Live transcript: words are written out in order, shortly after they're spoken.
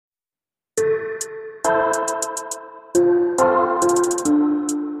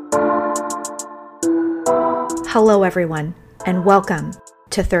Hello, everyone, and welcome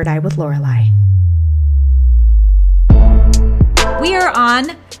to Third Eye with Lorelei. We are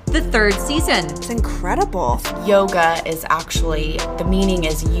on the third season. It's incredible. Yoga is actually, the meaning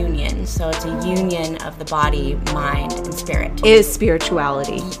is union. So it's a union of the body, mind, and spirit. Is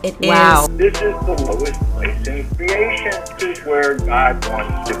spirituality. It Wow. is. This is the lowest place in creation. This is where God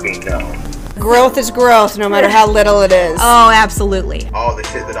wants to be known. Growth is growth, no matter how little it is. Oh, absolutely. All the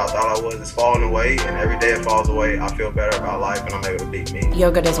shit that I thought I was is falling away, and every day it falls away, I feel better about life, and I'm able to be me.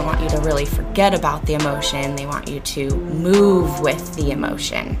 Yoga doesn't want you to really forget about the emotion. They want you to move with the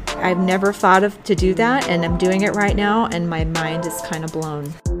emotion. I've never thought of to do that, and I'm doing it right now, and my mind is kind of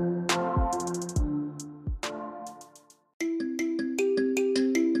blown.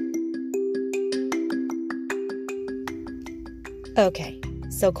 Okay,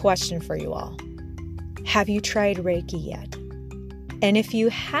 so question for you all. Have you tried Reiki yet? And if you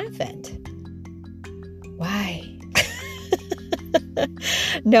haven't, why?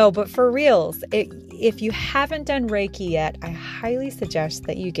 No, but for reals, if you haven't done Reiki yet, I highly suggest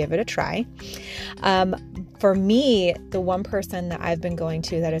that you give it a try. For me, the one person that I've been going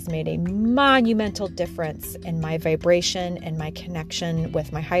to that has made a monumental difference in my vibration and my connection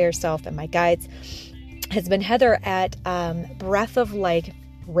with my higher self and my guides has been Heather at Breath of Life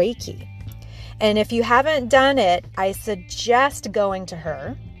Reiki. And if you haven't done it, I suggest going to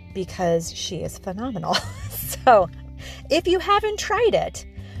her because she is phenomenal. So if you haven't tried it,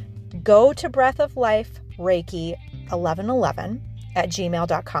 go to Breath of Life Reiki 1111 at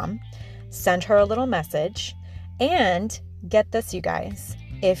gmail.com. Send her a little message. And get this, you guys.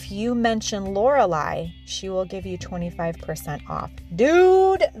 If you mention Lorelei, she will give you 25% off.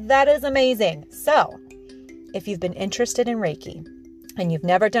 Dude, that is amazing. So if you've been interested in Reiki and you've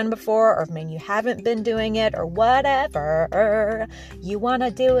never done before, or maybe you haven't been doing it or whatever, you want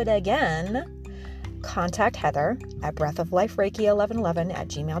to do it again, contact Heather at Breath of Life Reiki 1111 at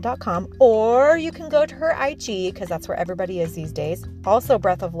gmail.com, or you can go to her IG because that's where everybody is these days. Also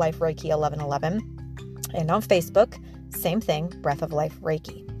Breath of Life Reiki 1111. And on Facebook, same thing, Breath of Life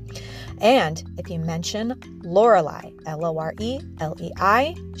Reiki. And if you mention Lorelei,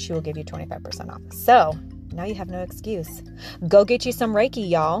 Lorelei, she will give you 25% off. So now you have no excuse. Go get you some Reiki,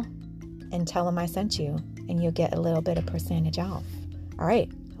 y'all, and tell them I sent you, and you'll get a little bit of percentage off. All right.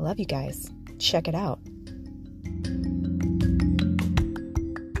 I love you guys. Check it out.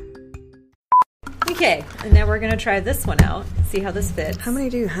 Okay. And now we're going to try this one out. See how this fits. How many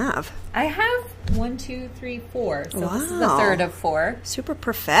do you have? I have 1, 2, 3, 4. So Wow. This is the third of 4. Super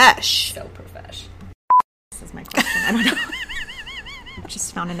profesh. So profesh. This is my question. I don't know. I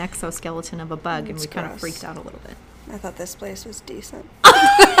just found an exoskeleton of a bug, and we kind of freaked out a little bit. I thought this place was decent.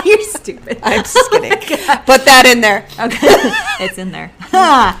 You're stupid. I'm just kidding. Put that in there. Okay. It's in there.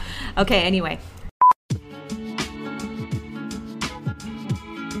 Okay, anyway.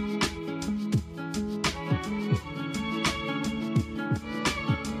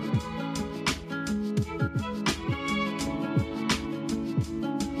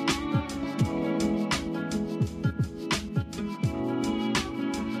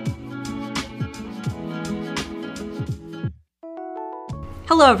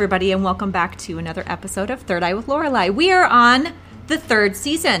 Hello, everybody, and welcome back to another episode of Third Eye with Lorelei. We are on the third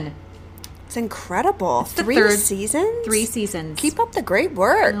season. It's incredible. It's the 3 seasons? 3 seasons. Keep up the great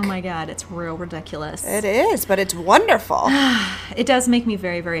work. Oh my God, it's real ridiculous. It is, but it's wonderful. It does make me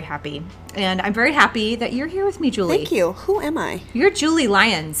very, very happy. And I'm very happy that you're here with me, Julie. Thank you. Who am I? You're Julie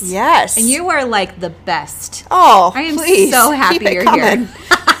Lyons. Yes. And you are like the best. Oh, I am please. so happy Keep it you're coming.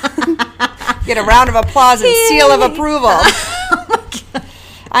 here. Get a round of applause and seal of approval. Oh my God.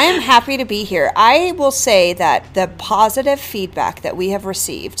 I am happy to be here. I will say that the positive feedback that we have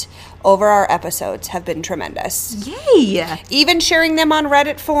received over our episodes have been tremendous. Yay! Even sharing them on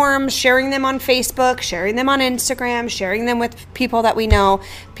Reddit forums, sharing them on Facebook, sharing them on Instagram, sharing them with people that we know.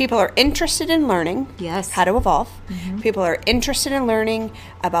 People are interested in learning how to evolve. Mm-hmm. People are interested in learning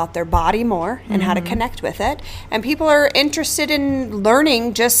about their body more and how to connect with it. And people are interested in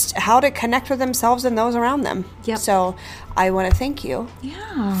learning just how to connect with themselves and those around them. Yep. So I want to thank you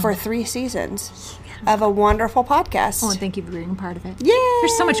for 3 seasons of a wonderful podcast. Oh, and thank you for being part of it. Yay!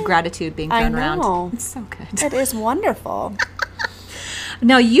 There's so much gratitude being thrown around. It's so good. It is wonderful.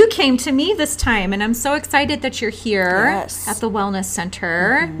 Now, you came to me this time, and I'm so excited that you're here Yes. at the Wellness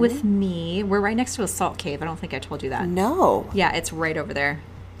Center with me. We're right next to a salt cave. I don't think I told you that. No. Yeah, it's right over there.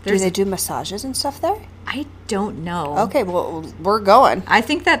 Do they do massages and stuff there? I don't know. Okay, well, we're going. I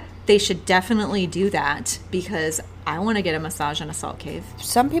think that they should definitely do that because I want to get a massage in a salt cave.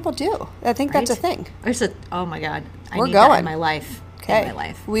 Some people do. I think that's a thing. Oh my God. I We're need that going. in my life. Okay. in my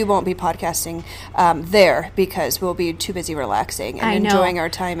life. We won't be podcasting there because we'll be too busy relaxing and enjoying our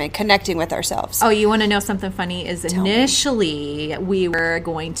time and connecting with ourselves. Oh, you want to know something funny? Initially we were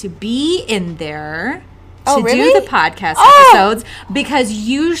going to be in there to do the podcast episodes because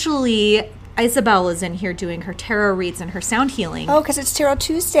usually Isabel is in here doing her tarot reads and her sound healing. Oh, because it's Tarot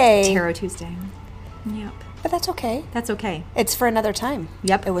Tuesday. Tarot Tuesday. Yep. But that's okay. That's okay. It's for another time.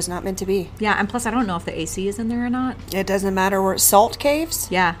 Yep. It was not meant to be. Yeah, and plus I don't know if the AC is in there or not. It doesn't matter where salt caves.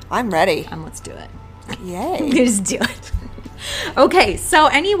 Yeah. I'm ready. Let's do it. Yay. Just do it. Okay, so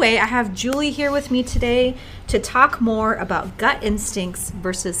anyway, I have Julie here with me today to talk more about gut instincts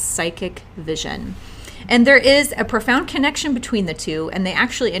versus psychic vision. And there is a profound connection between the two, and they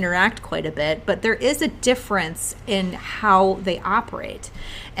actually interact quite a bit, but there is a difference in how they operate.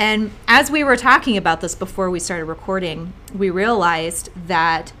 And as we were talking about this before we started recording, we realized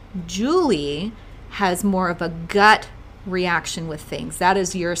that Julie has more of a gut reaction with things. That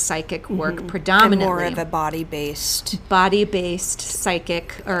is your psychic work predominantly. And more of a body-based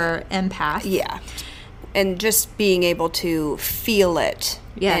psychic or empath. Yeah. And just being able to feel it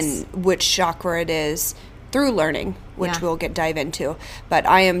and which chakra it is through learning, which we'll dive into. But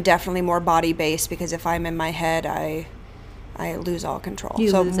I am definitely more body-based because if I'm in my head, I lose all control.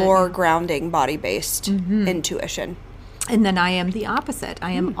 So more grounding, body-based intuition. And then I am the opposite.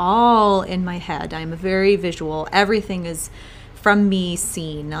 I am all in my head. I am very visual. Everything is from me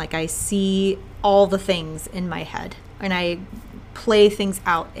seen. Like I see all the things in my head and I play things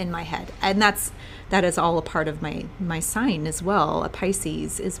out in my head. And that is all a part of my sign as well. A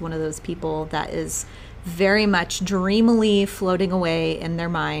Pisces is one of those people that is very much dreamily floating away in their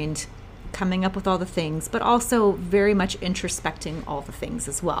mind, coming up with all the things, but also very much introspecting all the things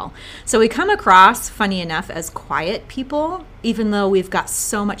as well. So we come across, funny enough, as quiet people, even though we've got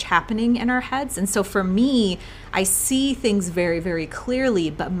so much happening in our heads. And so for me, I see things very, very clearly,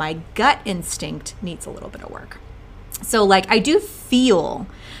 but my gut instinct needs a little bit of work. So like I do feel,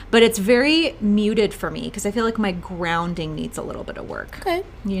 but it's very muted for me because I feel like my grounding needs a little bit of work. Okay.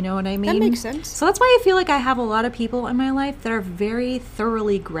 You know what I mean? That makes sense. So that's why I feel like I have a lot of people in my life that are very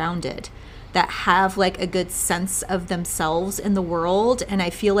thoroughly grounded, that have like a good sense of themselves in the world. And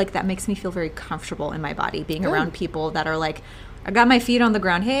I feel like that makes me feel very comfortable in my body, being around people that are like, I got my feet on the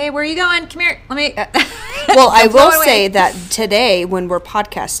ground. Hey, where are you going? Come here. Let me. Well, I will say that today when we're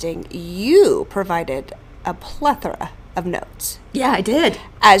podcasting, you provided a plethora of notes. Yeah, I did.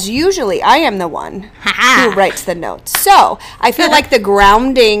 As usually, I am the one who writes the notes. So I feel like the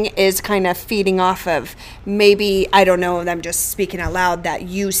grounding is kind of feeding off of maybe, I don't know, I'm just speaking out loud, that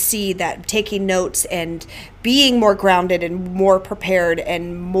you see that taking notes and being more grounded and more prepared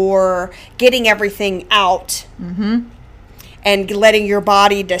and more getting everything out and letting your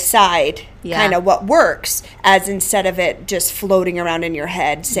body decide kind of what works, as instead of it just floating around in your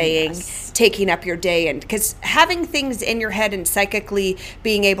head saying, taking up your day. And because having things in your head and psychically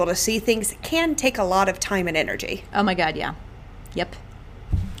being able to see things can take a lot of time and energy. Oh my God, yeah. Yep.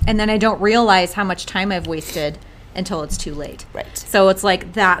 And then I don't realize how much time I've wasted until it's too late. Right. So it's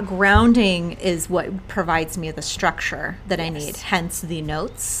like that grounding is what provides me the structure that I need, hence the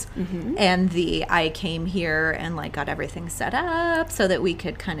notes and the I came here and like got everything set up so that we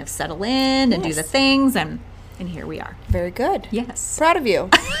could kind of settle in and do the things, and here we are. Very good. Yes. Proud of you.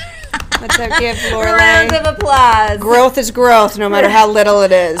 Let's give Lorelai. Round of applause. Growth is growth, no matter how little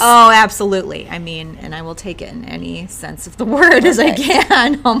it is. Oh, absolutely. I mean, and I will take it in any sense of the word as I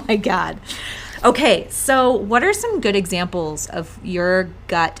can. Oh my God. Okay, so what are some good examples of your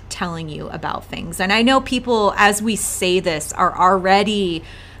gut telling you about things? And I know people, as we say this, are already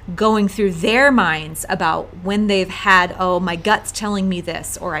going through their minds about when they've had, oh, my gut's telling me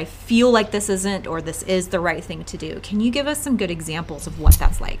this, or I feel like this isn't, or this is the right thing to do. Can you give us some good examples of what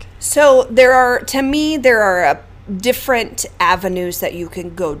that's like? So to me, there are different avenues that you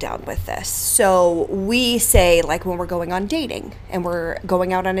can go down with this. So we say, like when we're going on dating and we're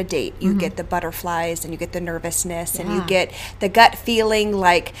going out on a date, you get the butterflies and you get the nervousness and you get the gut feeling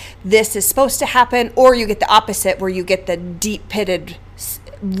like this is supposed to happen, or you get the opposite where you get the deep-pitted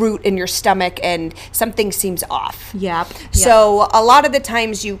root in your stomach and something seems off. Yep. So a lot of the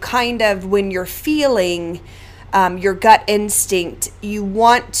times you kind of, when you're feeling your gut instinct, you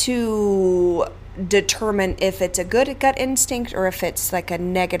want to determine if it's a good gut instinct or if it's like a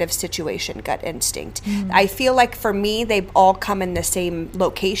negative situation gut instinct. I feel like for me, they all come in the same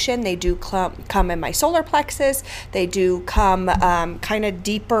location. They do come in my solar plexus. They do come kind of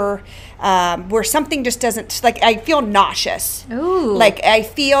deeper where something just doesn't, like I feel nauseous. Ooh. Like I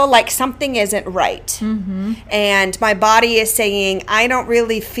feel like something isn't right. And my body is saying, I don't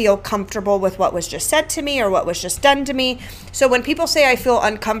really feel comfortable with what was just said to me or what was just done to me. So when people say I feel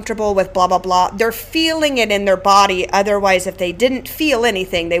uncomfortable with blah, blah, blah, they're feeling it in their body. Otherwise, if they didn't feel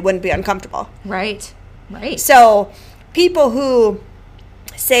anything, they wouldn't be uncomfortable. Right. So people who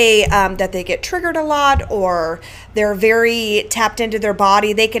say that they get triggered a lot or they're very tapped into their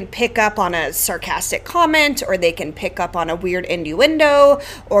body, they can pick up on a sarcastic comment or they can pick up on a weird innuendo.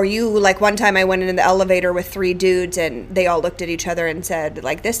 Or like one time I went in the elevator with 3 dudes and they all looked at each other and said,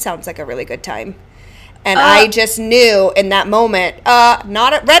 like, this sounds like a really good time. And I just knew in that moment,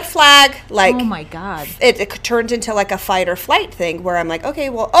 not a red flag. Like, oh my God. It turned into like a fight or flight thing where I'm like,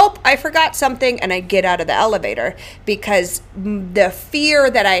 okay, well, I forgot something. And I get out of the elevator because the fear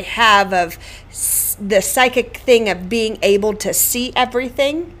that I have of the psychic thing of being able to see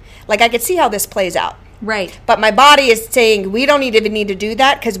everything, like I could see how this plays out. Right. But my body is saying, we don't even need to do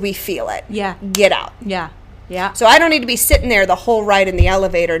that because we feel it. Yeah. Get out. Yeah. So I don't need to be sitting there the whole ride in the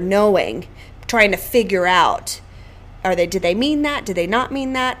elevator trying to figure out, did they mean that? Did they not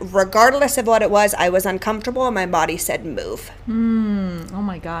mean that? Regardless of what it was, I was uncomfortable and my body said move. Oh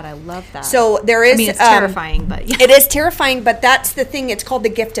my God, I love that. So there is... it's terrifying, but... Yeah. It is terrifying, but that's the thing. It's called the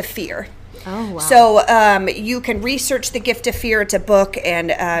gift of fear. Oh, wow. So you can research the gift of fear. It's a book,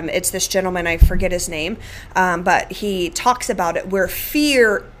 and it's this gentleman, I forget his name, but he talks about it where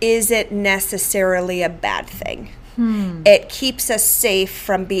fear isn't necessarily a bad thing. It keeps us safe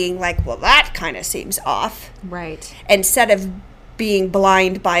from being like, well, that kind of seems off. Right. Instead of being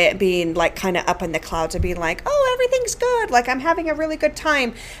blind by it, being like kind of up in the clouds and being like, oh, everything's good. Like I'm having a really good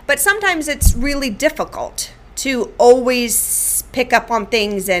time. But sometimes it's really difficult to always pick up on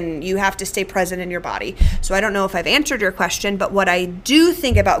things and you have to stay present in your body. So I don't know if I've answered your question, but what I do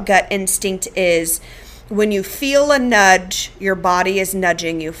think about gut instinct is when you feel a nudge, your body is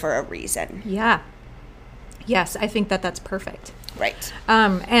nudging you for a reason. Yeah. Yes, I think that's perfect. Right.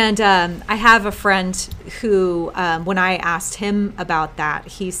 I have a friend who, when I asked him about that,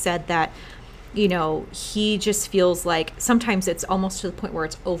 he said that, he just feels like sometimes it's almost to the point where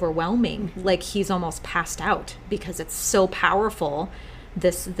it's overwhelming. Like he's almost passed out because it's so powerful,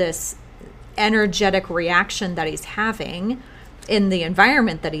 this energetic reaction that he's having in the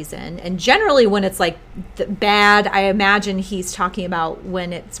environment that he's in. And generally when it's like bad, I imagine he's talking about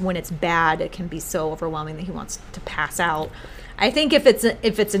when it's bad, it can be so overwhelming that he wants to pass out. I think if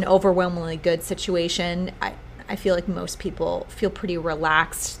it's an overwhelmingly good situation, I feel like most people feel pretty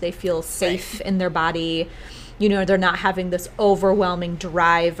relaxed. They feel safe in their body. They're not having this overwhelming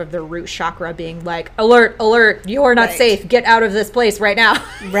drive of their root chakra being like, alert, alert, you are not safe. Get out of this place right now.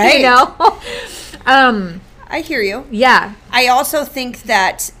 Right. I hear you. Yeah. I also think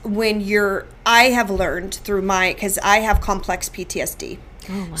that I have learned through because I have complex PTSD.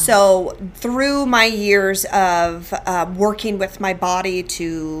 Oh, wow. So through my years of working with my body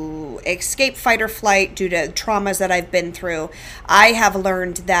to escape fight or flight due to traumas that I've been through, I have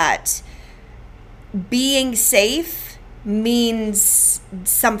learned that being safe means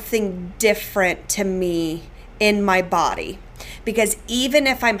something different to me in my body. Because even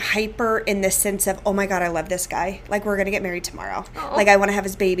if I'm hyper in the sense of, oh my God, I love this guy. Like we're going to get married tomorrow. Oh. Like I want to have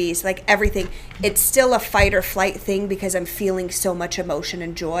his babies, like everything. It's still a fight or flight thing because I'm feeling so much emotion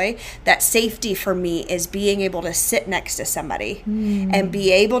and joy. That safety for me is being able to sit next to somebody and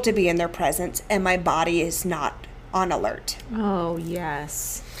be able to be in their presence and my body is not on alert. Oh,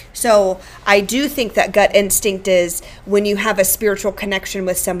 yes. So I do think that gut instinct is when you have a spiritual connection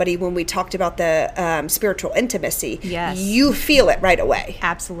with somebody, when we talked about the spiritual intimacy, you feel it right away.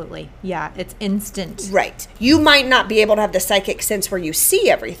 Absolutely. Yeah, it's instant. Right. You might not be able to have the psychic sense where you see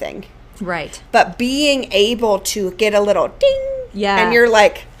everything. Right. But being able to get a little ding, and you're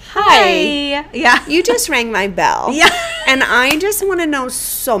like, hi. Yeah. You just rang my bell. Yeah. And I just want to know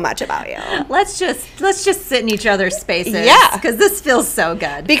so much about you. Let's just sit in each other's spaces. Yeah. Because this feels so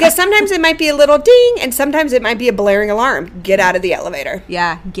good. Because sometimes it might be a little ding and sometimes it might be a blaring alarm. Get out of the elevator.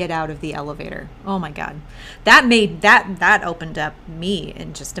 Yeah. Get out of the elevator. Oh my God. That opened up me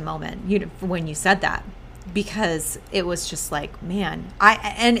in just a moment, when you said that. Because it was just like, man,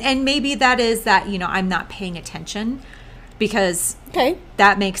 and maybe that is that, I'm not paying attention. Because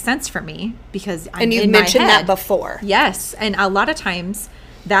that makes sense for me because I'm and you've in mentioned my head. That before. Yes, and a lot of times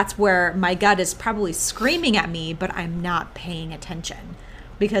that's where my gut is probably screaming at me, but I'm not paying attention.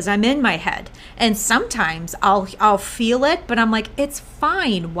 because I'm in my head. And sometimes I'll feel it, but I'm like, it's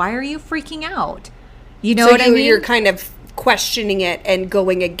fine. Why are you freaking out? You know what I mean? You're kind of questioning it and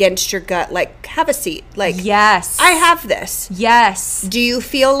going against your gut, like, have a seat. Like, yes, I have this. Yes. Do you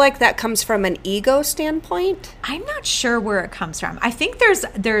feel like that comes from an ego standpoint? I'm not sure where it comes from. I think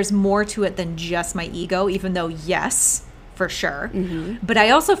there's more to it than just my ego, even though, yes, for sure. But I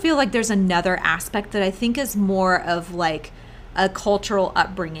also feel like there's another aspect that I think is more of like a cultural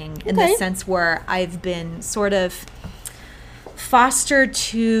upbringing in the sense where I've been sort of fostered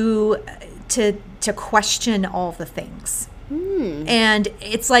to question all the things. And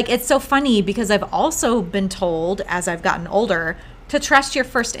it's like, it's so funny because I've also been told as I've gotten older to trust your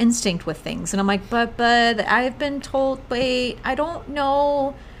first instinct with things. And I'm like, but I've been told, wait, I don't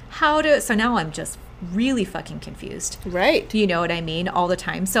know how to. So now I'm just really fucking confused. Right. You know what I mean? All the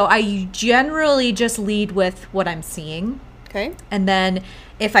time. So I generally just lead with what I'm seeing. Okay. And then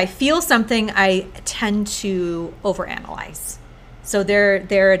if I feel something, I tend to overanalyze. So there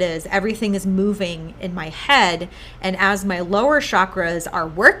it is. Everything is moving in my head. And as my lower chakras are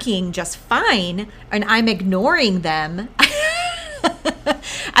working just fine and I'm ignoring them,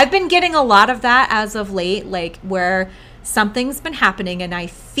 I've been getting a lot of that as of late, like where something's been happening and I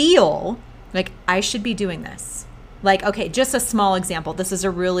feel like I should be doing this. Like, okay, just a small example. This is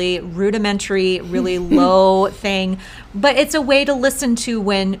a really rudimentary, really low thing, but it's a way to listen to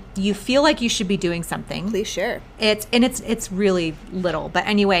when you feel like you should be doing something. Please share. It's really little. But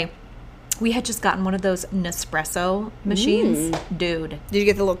anyway, we had just gotten one of those Nespresso machines. Dude. Did you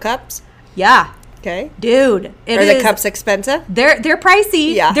get the little cups? Yeah. Okay. Dude. Are the cups expensive? They're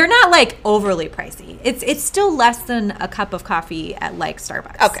pricey. Yeah. They're not like overly pricey. It's still less than a cup of coffee at like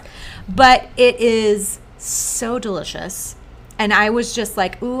Starbucks. Okay. But it is so delicious. And I was just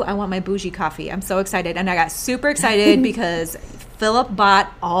like, ooh, I want my bougie coffee. I'm so excited. And I got super excited because Philip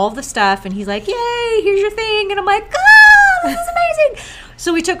bought all the stuff and he's like, yay, here's your thing. And I'm like, this is amazing.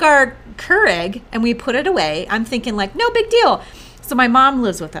 So we took our Keurig and we put it away. I'm thinking like, no big deal. So my mom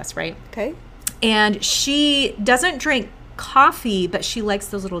lives with us, right? Okay. And she doesn't drink coffee, but she likes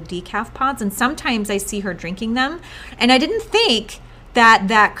those little decaf pods. And sometimes I see her drinking them. And I didn't think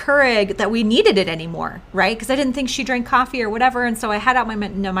that Keurig, that we needed it anymore, right? Because I didn't think she drank coffee or whatever. And so I had out my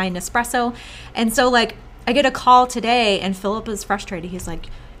Nespresso. And so like I get a call today and Philip is frustrated. He's like,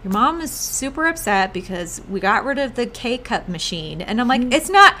 your mom is super upset because we got rid of the K-cup machine. And I'm like, it's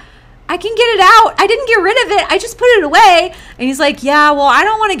not, I can get it out. I didn't get rid of it. I just put it away. And he's like, yeah, well, I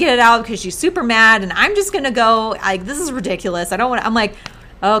don't want to get it out because she's super mad. And I'm just going to go, like, this is ridiculous. I don't want to, I'm like,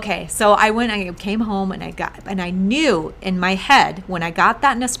 okay. So I came home and I knew in my head when I got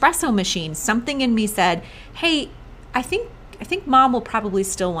that Nespresso machine, something in me said, hey, I think mom will probably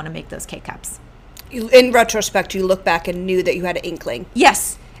still want to make those K-cups. In retrospect, you look back and knew that you had an inkling.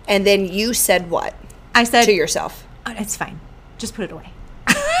 Yes. And then you said what? I said to yourself, it's fine. Just put it away.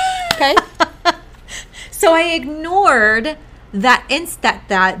 Okay. So I ignored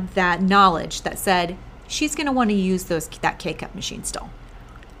that knowledge that said she's going to want to use that K-cup machine still.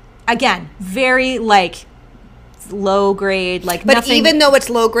 Again, very like low grade, like but nothing. Even though it's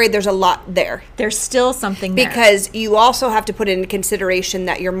low grade, there's a lot there. There's still something there. Because you also have to put into consideration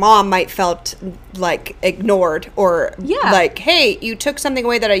that your mom might felt like ignored or like, hey, you took something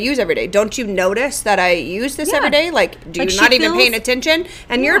away that I use every day. Don't you notice that I use this every day? Like, do you not even paying attention?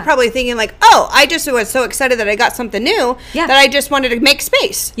 And you're probably thinking like, oh, I just was so excited that I got something new that I just wanted to make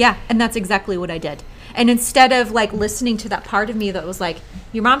space. Yeah, and that's exactly what I did. And instead of like listening to that part of me that was like,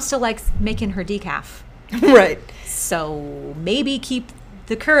 your mom still likes making her decaf. Right. So maybe keep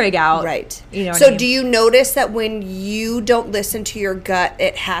the Keurig out. Right. You know. So do you notice that when you don't listen to your gut,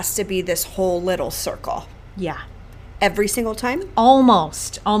 it has to be this whole little circle? Yeah. Every single time?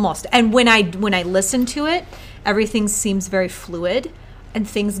 Almost. And when I listen to it, everything seems very fluid and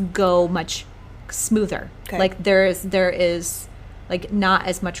things go much smoother. Okay. Like there is like not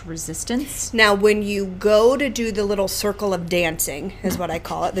as much resistance. Now, when you go to do the little circle of dancing, is what I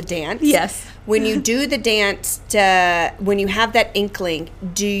call it, the dance. Yes. When you do the dance, when you have that inkling,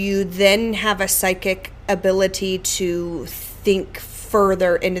 do you then have a psychic ability to think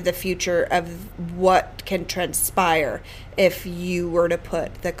further into the future of what can transpire if you were to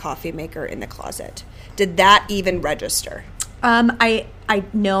put the coffee maker in the closet? Did that even register? I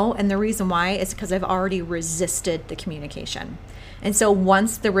know, and the reason why is because I've already resisted the communication. And so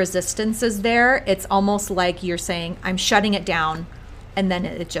once the resistance is there, it's almost like you're saying, I'm shutting it down. and then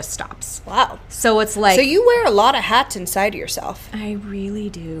it just stops. Wow. So it's like... So you wear a lot of hats inside of yourself. I really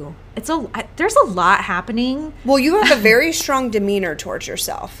do. There's a lot happening. Well, you have a very strong demeanor towards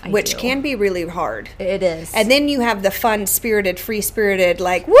yourself, which do. can be really hard. It is. And then you have the fun-spirited, free-spirited,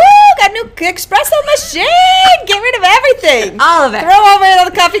 like, woo, got a new espresso machine! Get rid of everything! All of it. Throw over all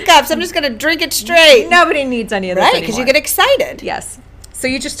the coffee cups. I'm just going to drink it straight. Nobody needs any of this Right, because you get excited. Yes. So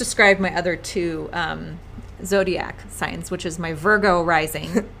you just described my other two zodiac signs, which is my Virgo rising,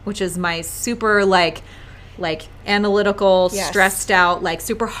 which is my super like analytical, stressed out, like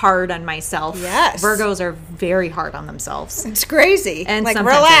super hard on myself. Yes. Virgos are very hard on themselves. It's crazy. And like,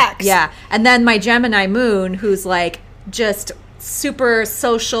 sometimes relax. Yeah. And then my Gemini moon, who's like just super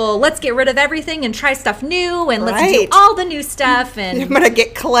social, let's get rid of everything and try stuff new, and let's do all the new stuff. And I'm going to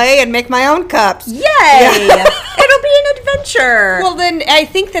get clay and make my own cups. Yay! It'll be an adventure. Well, then I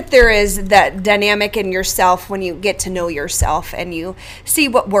think that there is that dynamic in yourself when you get to know yourself and you see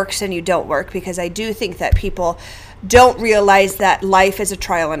what works and you don't work, because I do think that people don't realize that life is a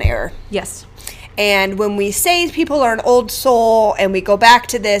trial and error. Yes. And when we say people are an old soul and we go back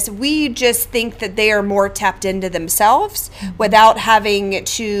to this, we just think that they are more tapped into themselves without having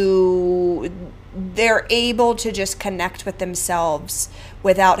to, they're able to just connect with themselves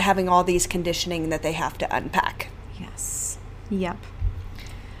without having all these conditioning that they have to unpack. Yes. Yep.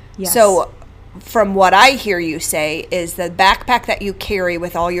 Yes. So from what I hear you say is the backpack that you carry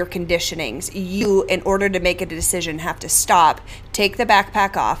with all your conditionings, you, in order to make a decision, have to stop, take the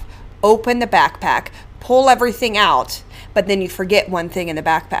backpack off, open the backpack, pull everything out, but then you forget one thing in the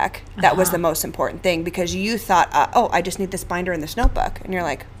backpack. That was the most important thing, because you thought, I just need this binder and this notebook. And you're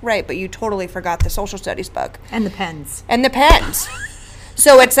like, right, but you totally forgot the social studies book. And the pens. And the pens.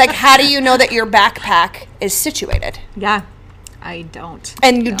 So it's like, how do you know that your backpack is situated? Yeah. I don't.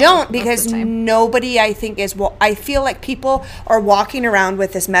 And you don't, most of because the time. nobody, I think, is, well, I feel like people are walking around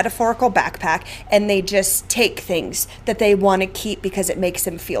with this metaphorical backpack and they just take things that they want to keep because it makes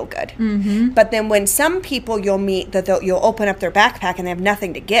them feel good. Mm-hmm. But then when some people you'll meet, that you'll open up their backpack and they have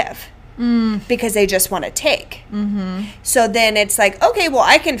nothing to give. Because they just want to take. Mm-hmm. So then it's like, okay, well,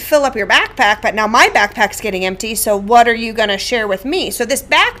 I can fill up your backpack, but now my backpack's getting empty, so what are you going to share with me? So this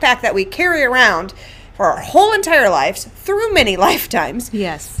backpack that we carry around for our whole entire lives, through many lifetimes,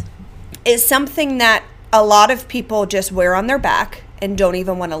 Yes. is something that a lot of people just wear on their back and don't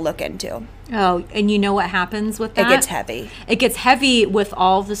even want to look into. Oh, and you know what happens with that? It gets heavy. It gets heavy with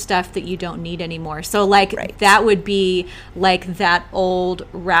all the stuff that you don't need anymore. So, like, that would be like that old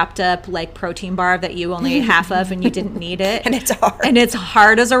wrapped up, like, protein bar that you only ate half of and you didn't need it. And it's hard. And it's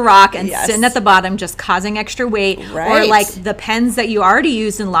hard as a rock and Yes. sitting at the bottom just causing extra weight. Right. Or, like, the pens that you already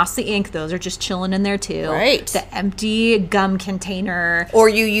used and lost the ink, those are just chilling in there, too. Right. The empty gum container. Or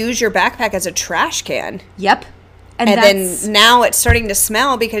you use your backpack as a trash can. Yep. And that's, then now it's starting to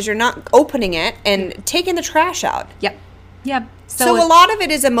smell because you're not opening it and taking the trash out. Yep. Yep. So a lot of it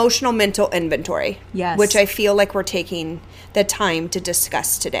is emotional mental inventory. Yes. Which I feel like we're taking the time to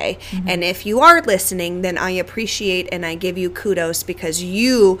discuss today. Mm-hmm. And if you are listening, then I appreciate and I give you kudos, because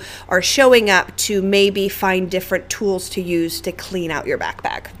you are showing up to maybe find different tools to use to clean out your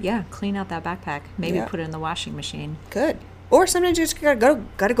backpack. Yeah, clean out that backpack. Maybe put it in the washing machine. Good. Or sometimes you just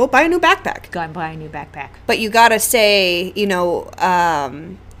gotta go buy a new backpack. Go and buy a new backpack. But you gotta say,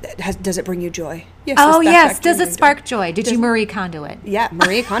 does it bring you joy? Yes. Oh, yes. Does it spark joy? Did you Marie Kondo it? Yeah,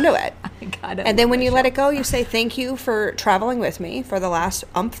 Marie Kondo it. I got it. And then when you let it go, you say, thank you for traveling with me for the last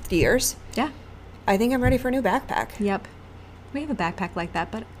years. Yeah. I think I'm ready for a new backpack. Yep. We have a backpack like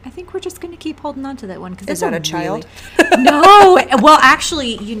that, but I think we're just going to keep holding on to that one. Is that a child? No. Well,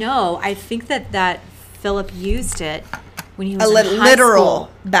 actually, I think that Philip used it when he was in high literal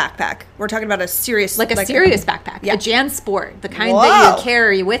school. backpack. We're talking about a serious... Like a serious backpack. Yeah. A JanSport. The kind Whoa. that you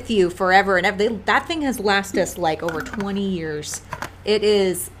carry with you forever and ever. That thing has lasted us like over 20 years. It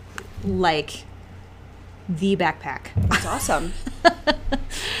is like the backpack. That's awesome.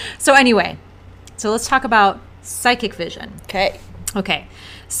 So anyway, let's talk about psychic vision. Okay.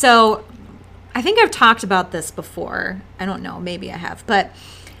 So I think I've talked about this before. I don't know. Maybe I have. But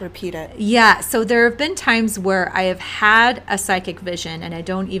Repeat it. yeah, so there have been times where I have had a psychic vision and I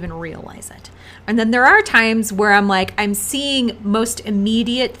don't even realize it. And then there are times where I'm seeing most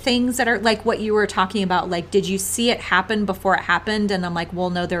immediate things that are like what you were talking about. Like, did you see it happen before it happened? And I'm like,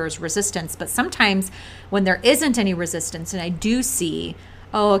 well, no, there was resistance. But sometimes when there isn't any resistance and I do see,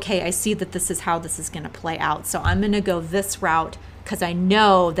 oh, okay, I see that this is how this is going to play out. So I'm going to go this route because I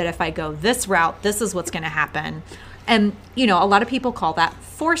know that if I go this route, this is what's going to happen. And, a lot of people call that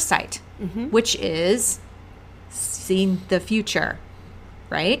foresight, which is seeing the future.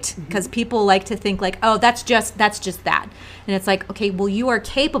 right? Because people like to think like, oh, that's just that. And it's like, okay, well, you are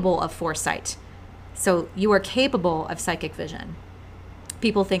capable of foresight. So you are capable of psychic vision.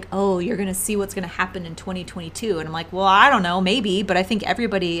 People think, oh, you're going to see what's going to happen in 2022. And I'm like, well, I don't know, maybe, but I think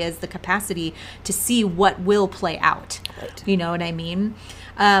everybody has the capacity to see what will play out. Right. You know what I mean?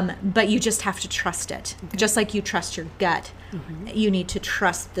 But you just have to trust it. Okay. Just like you trust your gut, you need to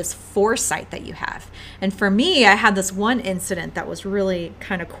trust this foresight that you have. And for me, I had this one incident that was really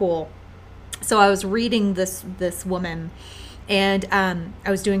kind of cool. So I was reading this woman, and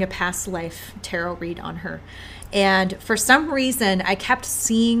I was doing a past life tarot read on her. And for some reason, I kept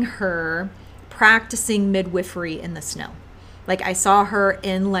seeing her practicing midwifery in the snow. Like I saw her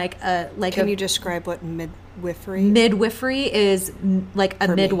in Can you describe what midwifery? Midwifery is like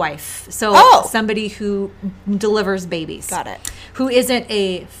a midwife. So somebody who delivers babies. Got it. Who isn't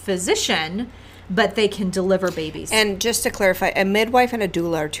a physician, but they can deliver babies. And just to clarify, a midwife and a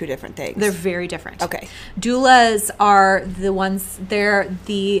doula are two different things. They're very different. Okay. Doulas are the ones,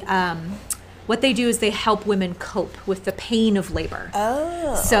 what they do is they help women cope with the pain of labor.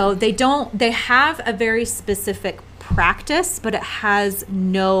 Oh. So they have a very specific practice, but it has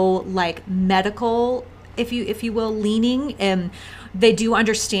no like medical, if you will, leaning. And they do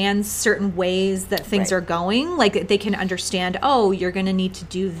understand certain ways that things are going. Like they can understand, oh, you're going to need to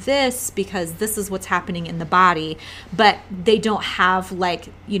do this because this is what's happening in the body. But they don't have like,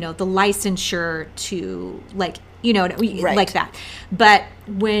 the licensure to like, like that. But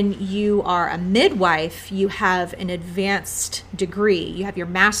when you are a midwife, you have an advanced degree. You have your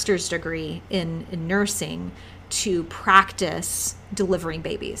master's degree in nursing to practice delivering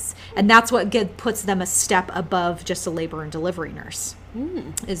babies. And that's what puts them a step above just a labor and delivery nurse.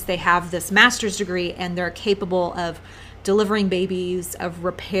 Is they have this master's degree and they're capable of delivering babies, of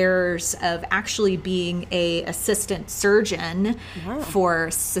repairs, of actually being a assistant surgeon for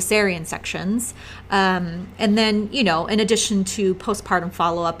cesarean sections. And then, in addition to postpartum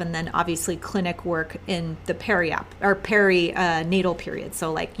follow-up and then obviously clinic work in the perinatal period.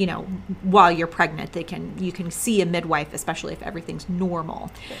 So like, while you're pregnant, you can see a midwife, especially if everything's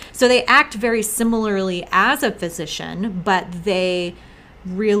normal. So they act very similarly as a physician, but they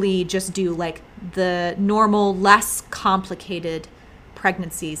really just do like the normal, less complicated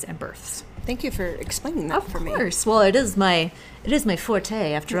pregnancies and births. Thank you for explaining that for me. Of course. Well, it is my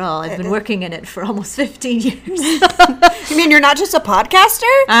forte after all. I've been working in it for almost 15 years. You mean you're not just a podcaster?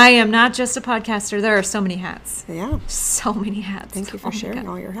 I am not just a podcaster. There are so many hats. Yeah. So many hats. Thank you for sharing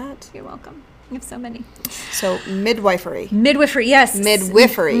all your hats. You're welcome. You have so many. So midwifery. Midwifery, yes.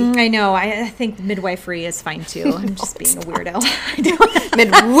 Midwifery. I know. I think midwifery is fine too. I'm just being a weirdo.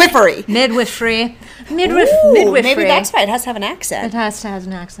 Midwifery. Midwifery. Midwifery. Maybe that's why it has to have an accent. It has to have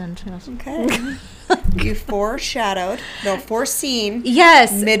an accent. Yes. Okay. You foreseen.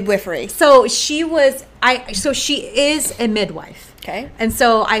 Yes. Midwifery. So she is a midwife. Okay. And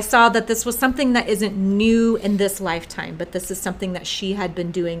so I saw that this was something that isn't new in this lifetime, but this is something that she had been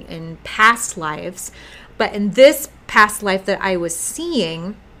doing in past lives. But in this past life that I was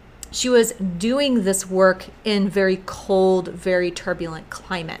seeing, she was doing this work in very cold, very turbulent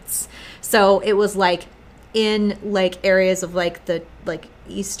climates. So it was like in like areas of like the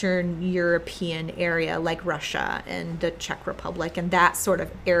Eastern European area, like Russia and the Czech Republic and that sort of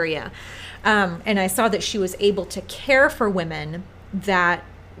area. And I saw that she was able to care for women that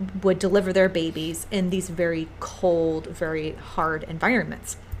would deliver their babies in these very cold, very hard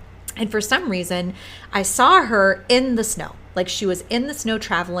environments. And for some reason, I saw her in the snow. Like she was in the snow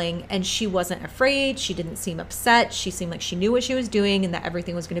traveling and she wasn't afraid. She didn't seem upset. She seemed like she knew what she was doing and that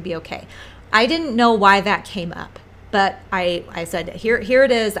everything was going to be okay. I didn't know why that came up, but I said, here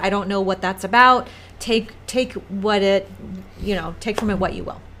it is. I don't know what that's about. Take what it, take from it what you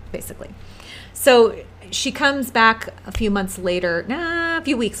will, basically. So she comes back a few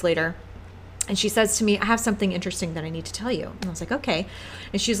weeks later, and she says to me, I have something interesting that I need to tell you. And I was like, okay.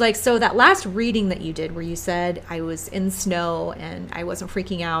 And she's like, so that last reading that you did where you said I was in snow and I wasn't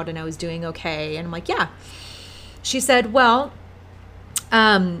freaking out and I was doing okay. And I'm like, yeah. She said, well,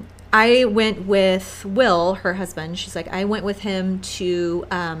 I went with Will, her husband. She's like, I went with him to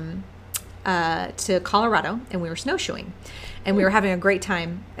Colorado and we were snowshoeing. And we were having a great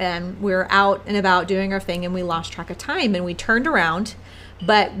time, and we were out and about doing our thing, and we lost track of time, and we turned around.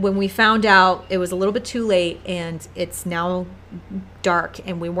 But when we found out, it was a little bit too late, and it's now dark,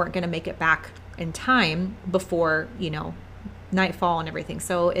 and we weren't going to make it back in time before, nightfall and everything.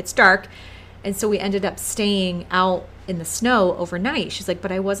 So it's dark, and so we ended up staying out in the snow overnight. She's like,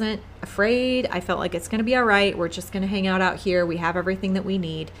 but I wasn't afraid. I felt like it's going to be all right. We're just going to hang out here. We have everything that we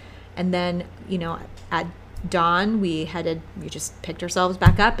need. And then, at dawn, we just picked ourselves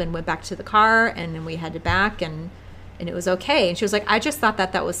back up and went back to the car, and then we headed back, and it was okay. And she was like, I just thought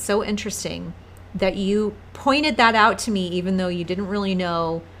that was so interesting that you pointed that out to me, even though you didn't really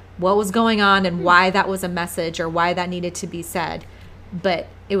know what was going on and why that was a message or why that needed to be said. But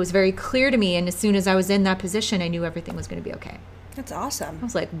it was very clear to me, and as soon as I was in that position, I knew everything was going to be okay. That's awesome. I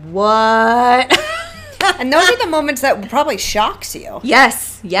was like, what? And those are the moments that probably shocks you.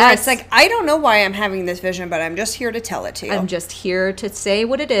 Yes. Where it's like, I don't know why I'm having this vision, but I'm just here to tell it to you. I'm just here to say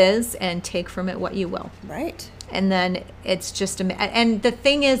what it is and take from it what you will. Right. And then it's just, and the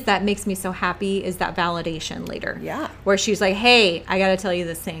thing is that makes me so happy is that validation later. Yeah. Where she's like, hey, I got to tell you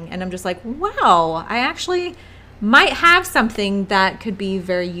this thing. And I'm just like, wow, I actually might have something that could be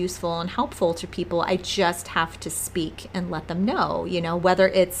very useful and helpful to people. I just have to speak and let them know, whether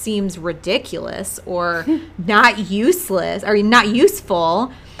it seems ridiculous or not useless or not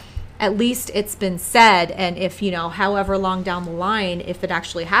useful. At least it's been said, and if, however long down the line, if it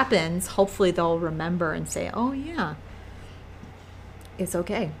actually happens, hopefully they'll remember and say, oh, yeah, it's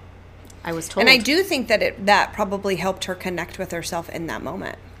okay. I was told. And I do think that that probably helped her connect with herself in that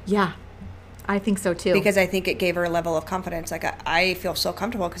moment. Yeah, I think so, too. Because I think it gave her a level of confidence. Like, I feel so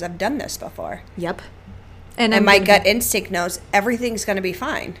comfortable because I've done this before. Yep. And my gut instinct knows everything's going to be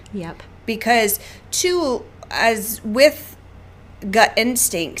fine. Yep. Because, too, as with gut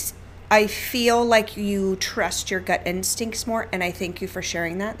instincts, I feel like you trust your gut instincts more, and I thank you for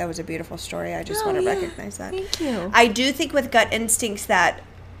sharing that. That was a beautiful story. I just want to recognize that. Thank you. I do think with gut instincts that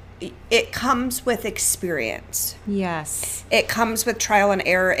it comes with experience. Yes. It comes with trial and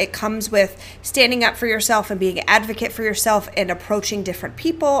error. It comes with standing up for yourself and being an advocate for yourself and approaching different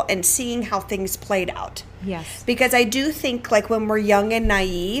people and seeing how things played out. Yes. Because I do think, like, when we're young and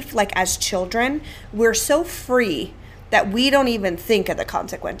naive, like as children, we're so free that we don't even think of the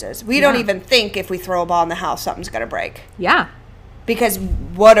consequences. We don't even think if we throw a ball in the house, something's going to break. Yeah. Because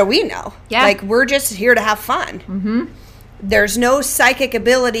what do we know? Yeah. Like, we're just here to have fun. Mm-hmm. There's no psychic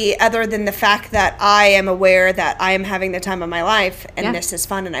ability other than the fact that I am aware that I am having the time of my life and this is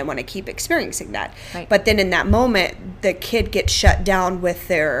fun and I want to keep experiencing that. Right. But then in that moment, the kid gets shut down with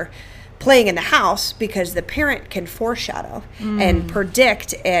their playing in the house because the parent can foreshadow and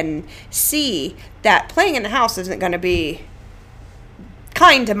predict and see that playing in the house isn't going to be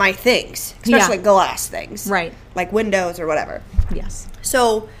kind to my things, especially glass things. Right. Like windows or whatever. Yes.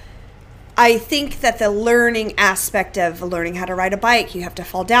 So I think that the learning aspect of learning how to ride a bike, you have to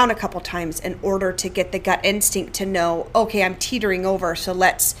fall down a couple times in order to get the gut instinct to know, okay, I'm teetering over, so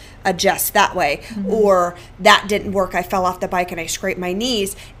let's adjust that way. Mm-hmm. Or that didn't work, I fell off the bike and I scraped my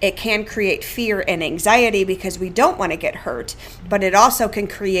knees. It can create fear and anxiety because we don't want to get hurt. But it also can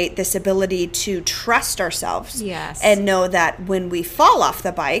create this ability to trust ourselves. Yes. And know that when we fall off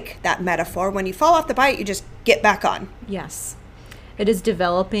the bike, that metaphor, when you fall off the bike, you just get back on. Yes. It is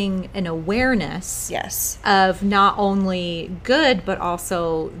developing an awareness yes. of not only good, but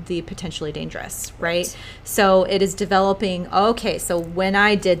also the potentially dangerous, right? So it is developing, okay, so when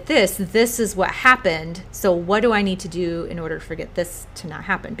I did this is what happened. So what do I need to do in order to forget this to not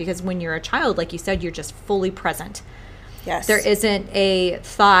happen? Because when you're a child, like you said, you're just fully present. Yes. There isn't a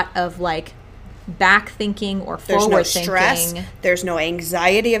thought of like back thinking or There's forward no stress. thinking. There's no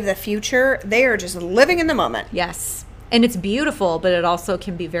anxiety of the future. They are just living in the moment. Yes. And it's beautiful, but it also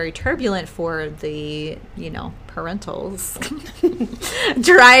can be very turbulent for the, parentals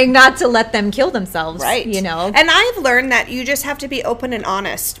trying not to let them kill themselves. Right. And I've learned that you just have to be open and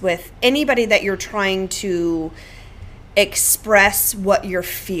honest with anybody that you're trying to express what you're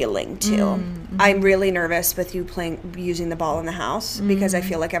feeling to. Mm-hmm. I'm really nervous with you using the ball in the house because I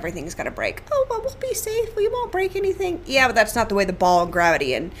feel like everything's going to break. Oh, but we'll be safe. We won't break anything. Yeah, but that's not the way the ball and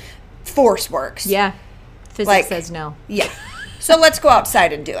gravity and force works. Yeah. Physics says no. Yeah. So let's go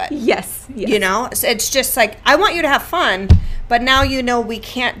outside and do it. Yes. It's just like, I want you to have fun, but now we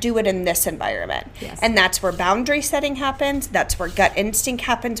can't do it in this environment. Yes. And that's where boundary setting happens. That's where gut instinct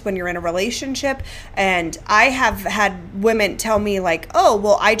happens when you're in a relationship. And I have had women tell me like, oh,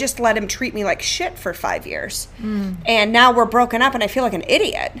 well, I just let him treat me like shit for 5 years. And now we're broken up and I feel like an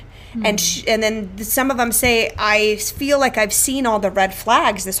idiot. And then some of them say, I feel like I've seen all the red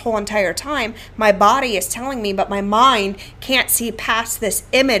flags this whole entire time. My body is telling me, but my mind can't see past this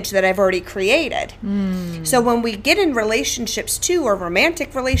image that I've already created. So when we get in relationships too, or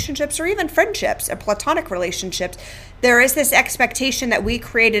romantic relationships, or even friendships or platonic relationships, there is this expectation that we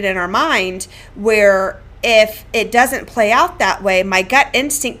created in our mind where if it doesn't play out that way, my gut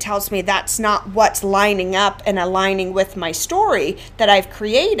instinct tells me that's not what's lining up and aligning with my story that I've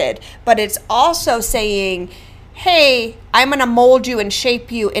created. But it's also saying, hey, I'm going to mold you and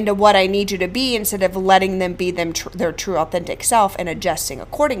shape you into what I need you to be, instead of letting them be their true authentic self and adjusting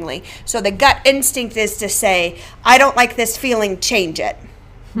accordingly. So the gut instinct is to say, I don't like this feeling, change it.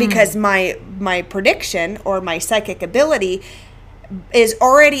 Because my prediction or my psychic ability is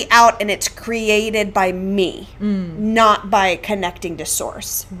already out, and it's created by me, not by connecting to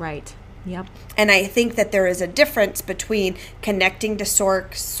source. Right. Yep. And I think that there is a difference between connecting to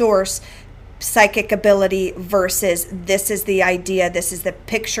source, psychic ability, versus this is the idea, this is the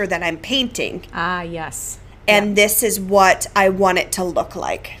picture that I'm painting. Ah, yes. And this is what I want it to look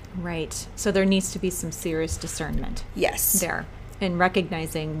like. Right. So there needs to be some serious discernment. Yes. There. And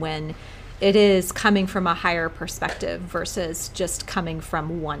recognizing when it is coming from a higher perspective versus just coming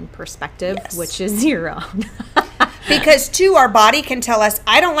from one perspective, which is your own. Because, too, our body can tell us,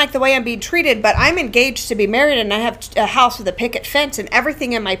 I don't like the way I'm being treated, but I'm engaged to be married, and I have a house with a picket fence, and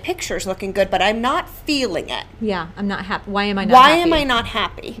everything in my picture is looking good, but I'm not feeling it. Yeah, I'm not happy. Why am I not happy? Why am I not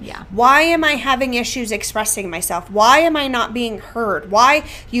happy? Yeah. Why am I having issues expressing myself? Why am I not being heard? Why?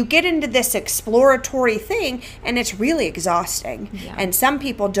 You get into this exploratory thing, and it's really exhausting. Yeah. And some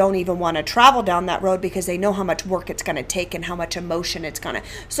people don't even want to travel down that road because they know how much work it's going to take and how much emotion it's going to.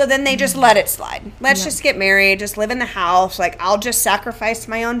 So then they just let it slide. Let's just get married, just live in the house. Like, I'll just sacrifice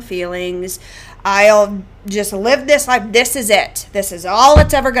my own feelings. I'll just live this life. This is it. This is all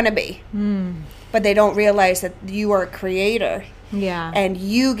it's ever going to be. But they don't realize that you are a creator. Yeah. And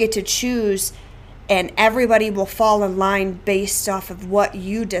you get to choose, and everybody will fall in line based off of what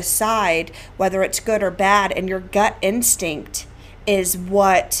you decide, whether it's good or bad. And your gut instinct is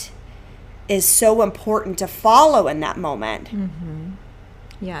what is so important to follow in that moment.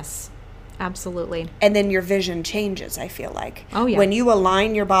 Yes. Absolutely. And then your vision changes, I feel like. Oh, yeah. When you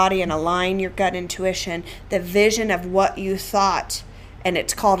align your body and align your gut intuition, the vision of what you thought, and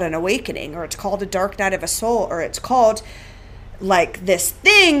it's called an awakening, or it's called a dark night of a soul, or it's called like this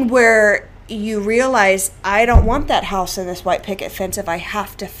thing where you realize, I don't want that house and this white picket fence if I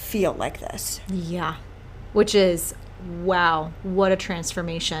have to feel like this. Yeah. Which is, wow, what a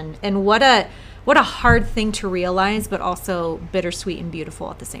transformation. And what a hard thing to realize, but also bittersweet and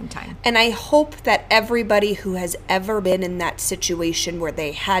beautiful at the same time. And I hope that everybody who has ever been in that situation where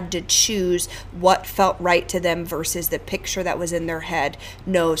they had to choose what felt right to them versus the picture that was in their head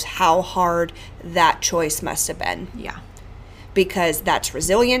knows how hard that choice must have been. Yeah. Because that's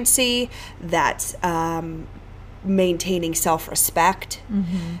resiliency, that's maintaining self-respect,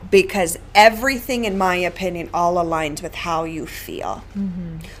 because everything, in my opinion, all aligns with how you feel.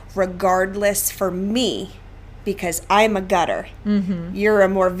 Regardless, for me, because I'm a gutter, you're a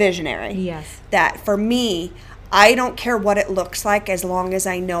more visionary. Yes. That for me, I don't care what it looks like as long as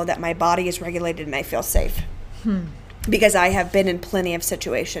I know that my body is regulated and I feel safe. Because I have been in plenty of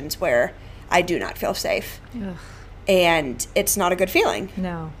situations where I do not feel safe. Ugh. And it's not a good feeling.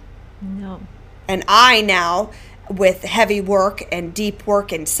 No. And I now, with heavy work and deep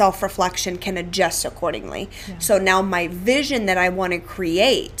work and self-reflection, can adjust accordingly. Yeah. So now my vision that I want to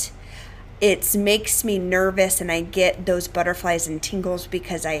create, it makes me nervous, and I get those butterflies and tingles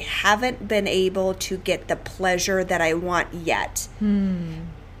because I haven't been able to get the pleasure that I want yet.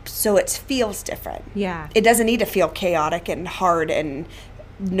 So it feels different. Yeah. It doesn't need to feel chaotic and hard and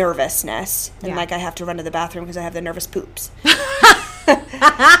nervousness and like I have to run to the bathroom because I have the nervous poops.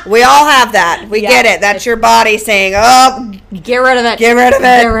 We all have that. We get it. That's your body saying, oh, get rid of it. Get rid of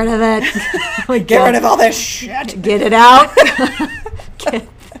it. Get rid of it. Get rid of all this shit. Get it out. Get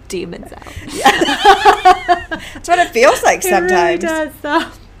the demons out. That's what it feels like sometimes. It really does,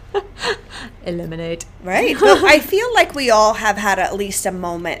 though. Eliminate. Right. But I feel like we all have had at least a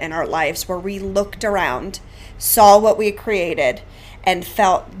moment in our lives where we looked around, saw what we created, and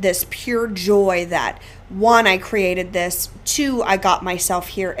felt this pure joy that, 1, I created this, 2, I got myself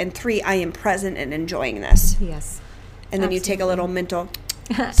here, and 3, I am present and enjoying this. Yes. And then you take a little mental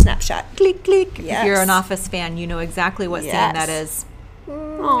snapshot. Click, click. Yes. If you're an Office fan, you know exactly what scene that is. It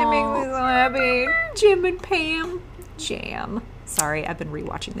makes me so happy. Jim and Pam. Jam. Sorry, I've been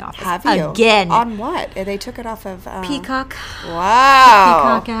rewatching The Office. Have you? Again. On what? They took it off of... Peacock.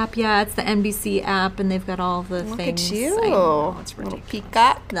 Wow. Peacock app, yeah. It's the NBC app, and they've got all the things. Look at you. I know, it's ridiculous.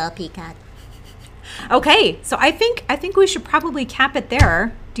 Peacock. The Peacock. Okay, so I think we should probably cap it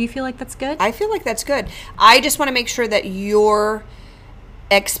there. Do you feel like that's good? I feel like that's good. I just want to make sure that your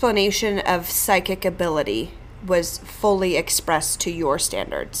explanation of psychic ability was fully expressed to your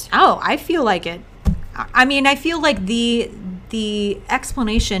standards. Oh, I feel like it. I mean, I feel like the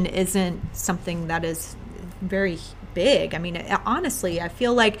explanation isn't something that is very big. I mean, honestly, I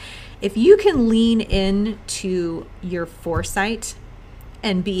feel like if you can lean into your foresight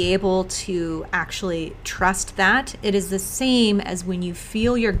and be able to actually trust that. It is the same as when you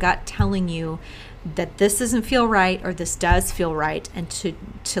feel your gut telling you that this doesn't feel right or this does feel right, and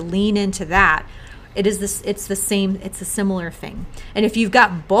to lean into that. It's the same, it's a similar thing. And if you've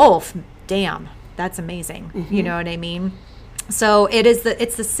got both, damn, that's amazing. Mm-hmm. You know what I mean? So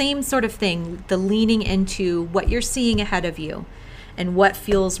it's the same sort of thing, the leaning into what you're seeing ahead of you and what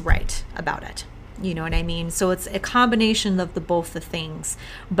feels right about it. You know what I mean? So it's a combination of both the things,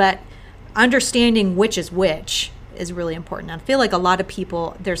 but understanding which is which is really important. I feel like a lot of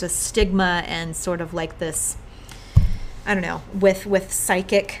people, there's a stigma and sort of like this, I don't know, with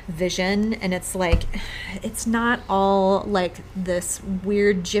psychic vision, and it's like, it's not all like this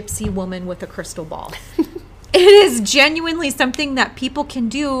weird gypsy woman with a crystal ball. It is genuinely something that people can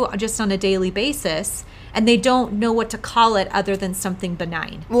do just on a daily basis, and they don't know what to call it other than something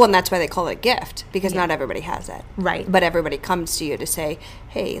benign. Well, and that's why they call it a gift, because not everybody has that. Right. But everybody comes to you to say,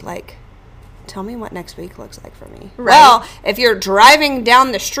 hey, like, tell me what next week looks like for me. Right. Well, if you're driving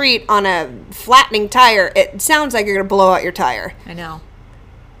down the street on a flattening tire, it sounds like you're going to blow out your tire. I know.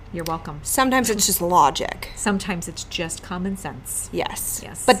 You're welcome. Sometimes it's just logic. Sometimes it's just common sense. Yes.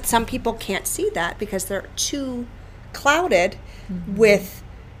 But some people can't see that because they're too clouded with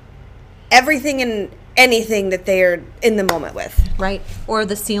everything and anything that they're in the moment with. Right. Or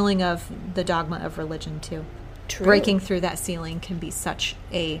the ceiling of the dogma of religion, too. True. Breaking through that ceiling can be such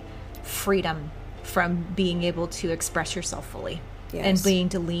a freedom from being able to express yourself fully. Yes. And being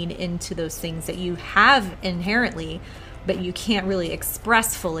to lean into those things that you have inherently, but you can't really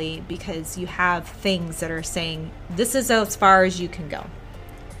express fully because you have things that are saying, this is as far as you can go.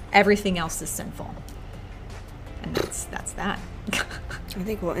 Everything else is sinful. And that's that. I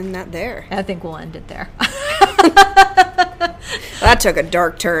think we'll end that there. I think we'll end it there. That took a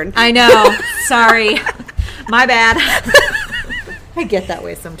dark turn. I know. Sorry. My bad. I get that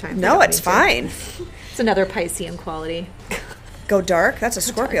way sometimes. No, it's fine. It's another Piscean quality. Go dark? That's a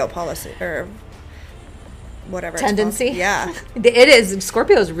Scorpio policy, or whatever. Tendency? Yeah. It is.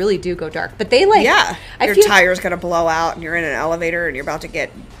 Scorpios really do go dark. But they like... Yeah. Your tire's going to blow out and you're in an elevator and you're about to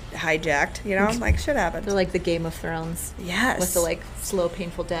get hijacked. You know? Like, shit happens. They're like the Game of Thrones. Yes. With the, like, slow,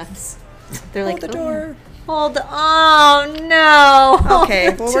 painful deaths. They're Hold like... the door. Oh, no.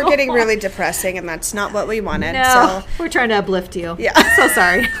 Okay. Well, we're getting really depressing, and that's not what we wanted. No. So. We're trying to uplift you. Yeah. I'm so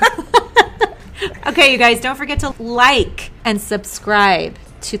sorry. Okay, you guys, don't forget to like and subscribe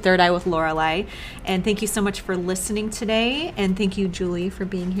to Third Eye with Lorelei. And thank you so much for listening today. And thank you, Julie, for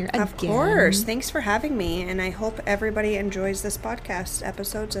being here again. Of course. Thanks for having me. And I hope everybody enjoys this podcast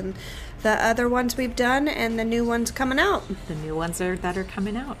episodes and the other ones we've done and the new ones coming out. The new ones that are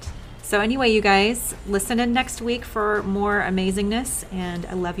coming out. So anyway, you guys, listen in next week for more amazingness. And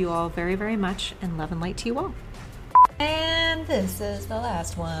I love you all very, very much. And love and light to you all. And this is the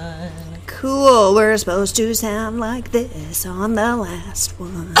last one. Cool. We're supposed to sound like this on the last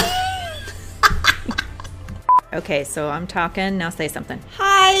one. Okay, so I'm talking. Now say something.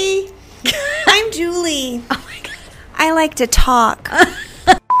 Hi. I'm Julie. Oh my God. I like to talk.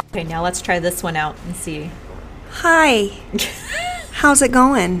 Okay, now let's try this one out and see. Hi. How's it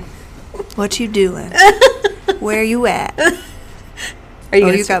going? What you doing? Where you at? Are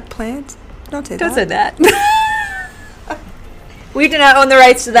you you got plans? Don't say Don't say that. We do not own the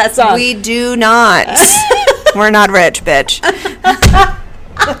rights to that song. We do not. We're not rich, bitch.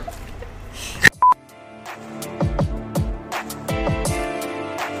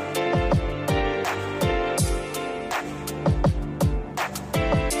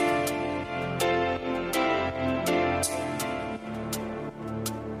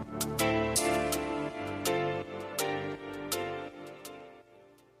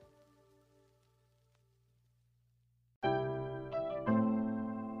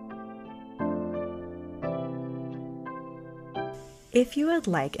 If you would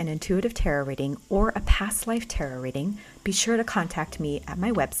like an intuitive tarot reading or a past life tarot reading, be sure to contact me at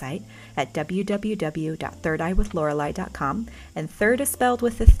my website at www.thirdeyewithlorelei.com, and third is spelled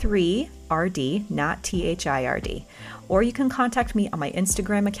with a 3 RD, not THIRD. Or you can contact me on my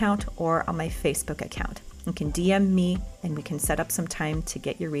Instagram account or on my Facebook account. You can DM me and we can set up some time to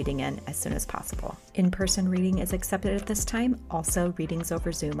get your reading in as soon as possible. In-person reading is accepted at this time. Also, readings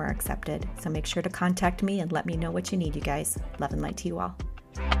over Zoom are accepted. So make sure to contact me and let me know what you need, you guys. Love and light to you all.